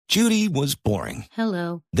Judy was boring.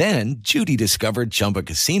 Hello. Then Judy discovered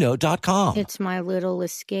ChumbaCasino.com. It's my little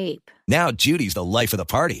escape. Now Judy's the life of the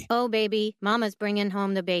party. Oh, baby, mama's bringing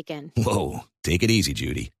home the bacon. Whoa, take it easy,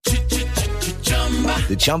 Judy.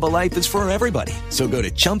 The Chumba life is for everybody. So go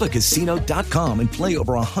to ChumbaCasino.com and play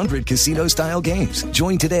over 100 casino-style games.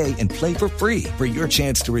 Join today and play for free for your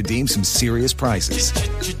chance to redeem some serious prizes.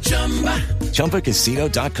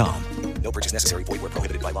 ChumbaCasino.com. No purchase necessary. Void where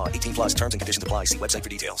prohibited by law. 18 plus terms and conditions apply. See website for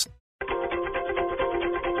details.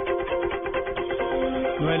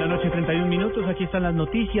 9:31 a.m. Aquí están las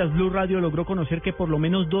noticias. Blue Radio logró conocer que por lo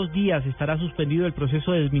menos 2 días estará suspendido el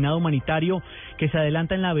proceso de desminado humanitario que se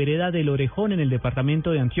adelanta en la vereda del Orejón, en el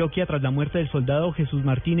departamento de Antioquia, tras la muerte del soldado Jesús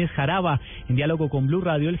Martínez Jaraba. En diálogo con Blue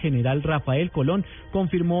Radio, el general Rafael Colón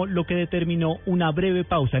confirmó lo que determinó una breve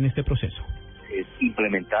pausa en este proceso. Es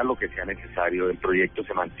implementar lo que sea necesario. El proyecto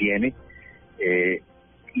se mantiene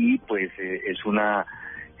y pues es una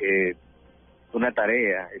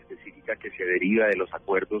tarea específica que se deriva de los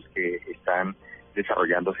acuerdos que están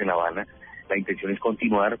desarrollándose en La Habana. La intención es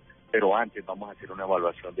continuar, pero antes vamos a hacer una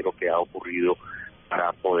evaluación de lo que ha ocurrido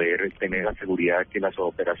para poder tener la seguridad que las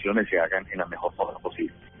operaciones se hagan en la mejor forma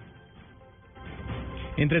posible.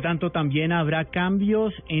 Entre tanto, también habrá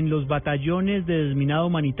cambios en los batallones de desminado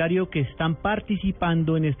humanitario que están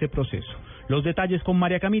participando en este proceso. Los detalles con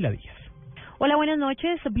María Camila Díaz. Hola, buenas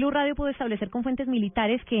noches. Blue Radio pudo establecer con fuentes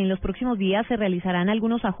militares que en los próximos días se realizarán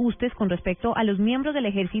algunos ajustes con respecto a los miembros del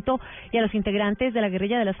ejército y a los integrantes de la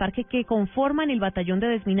guerrilla de las FARC que conforman el batallón de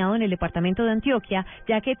desminado en el departamento de Antioquia,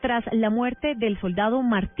 ya que tras la muerte del soldado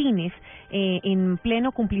Martínez, en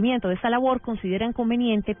pleno cumplimiento de esta labor, consideran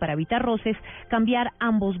conveniente, para evitar roces, cambiar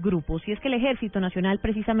ambos grupos. Y es que el Ejército Nacional,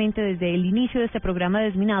 precisamente desde el inicio de este programa de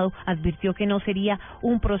desminado, advirtió que no sería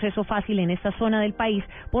un proceso fácil en esta zona del país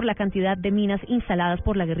por la cantidad de minas instaladas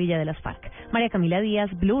por la guerrilla de las FARC. María Camila Díaz,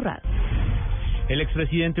 Blue Radio. El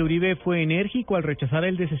expresidente Uribe fue enérgico al rechazar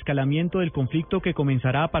el desescalamiento del conflicto que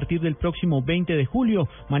comenzará a partir del próximo 20 de julio.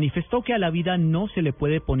 Manifestó que a la vida no se le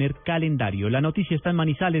puede poner calendario. La noticia está en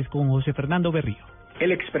Manizales con José Fernando Berrío.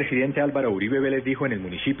 El expresidente Álvaro Uribe Vélez dijo en el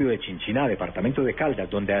municipio de Chinchiná, departamento de Caldas,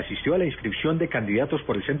 donde asistió a la inscripción de candidatos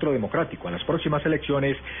por el Centro Democrático en las próximas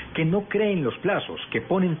elecciones, que no cree en los plazos que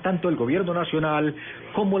ponen tanto el gobierno nacional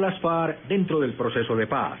como las FARC dentro del proceso de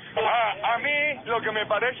paz. A mí lo que me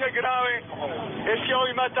parece grave es que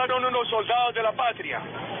hoy mataron unos soldados de la patria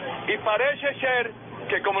y parece ser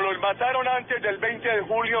que como los mataron antes del 20 de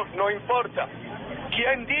julio no importa.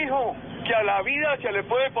 ¿Quién dijo que a la vida se le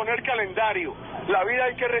puede poner calendario? La vida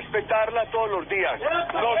hay que respetarla todos los días.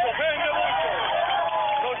 Nos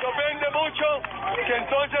ofende mucho que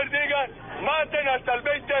entonces digan maten hasta el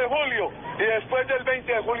 20 de julio y después del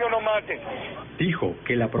 20 de julio no maten. Dijo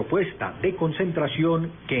que la propuesta de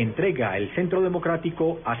concentración que entrega el Centro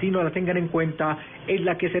Democrático, así no la tengan en cuenta, es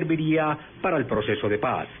la que serviría para el proceso de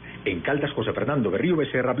paz. En Caldas, José Fernando Berrío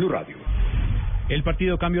Becerra, Blue Radio. El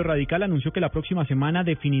Partido Cambio Radical anunció que la próxima semana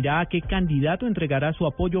definirá a qué candidato entregará su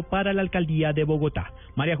apoyo para la alcaldía de Bogotá.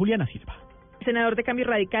 María Juliana Silva. El senador de Cambio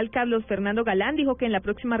Radical, Carlos Fernando Galán, dijo que en la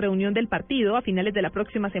próxima reunión del partido, a finales de la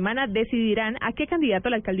próxima semana, decidirán a qué candidato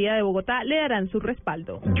a la alcaldía de Bogotá le darán su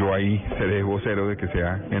respaldo. Yo ahí seré vocero de que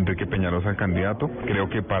sea Enrique Peñalosa el candidato. Creo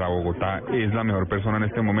que para Bogotá es la mejor persona en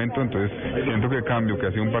este momento, entonces siento que Cambio, que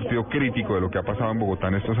ha sido un partido crítico de lo que ha pasado en Bogotá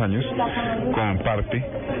en estos años, comparte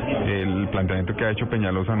el planteamiento que ha hecho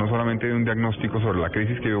Peñalosa, no solamente de un diagnóstico sobre la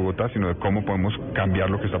crisis que vive Bogotá, sino de cómo podemos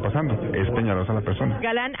cambiar lo que está pasando. Es Peñalosa la persona.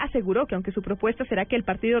 Galán aseguró que aunque su propuesta será que el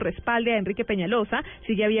partido respalde a Enrique Peñalosa,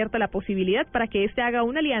 sigue abierta la posibilidad para que éste haga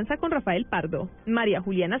una alianza con Rafael Pardo. María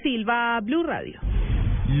Juliana Silva, Blue Radio.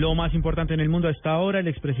 Lo más importante en el mundo hasta ahora, el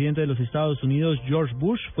expresidente de los Estados Unidos, George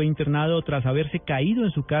Bush, fue internado tras haberse caído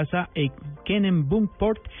en su casa en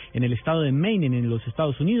Kennebunkport, en el estado de Maine, en los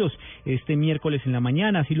Estados Unidos, este miércoles en la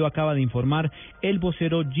mañana. Así lo acaba de informar el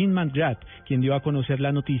vocero Jim McGrath, quien dio a conocer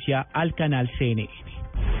la noticia al canal CNN.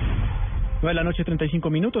 9:35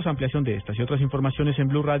 a.m, ampliación de estas y otras informaciones en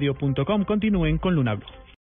bluradio.com. Continúen con Luna Blue.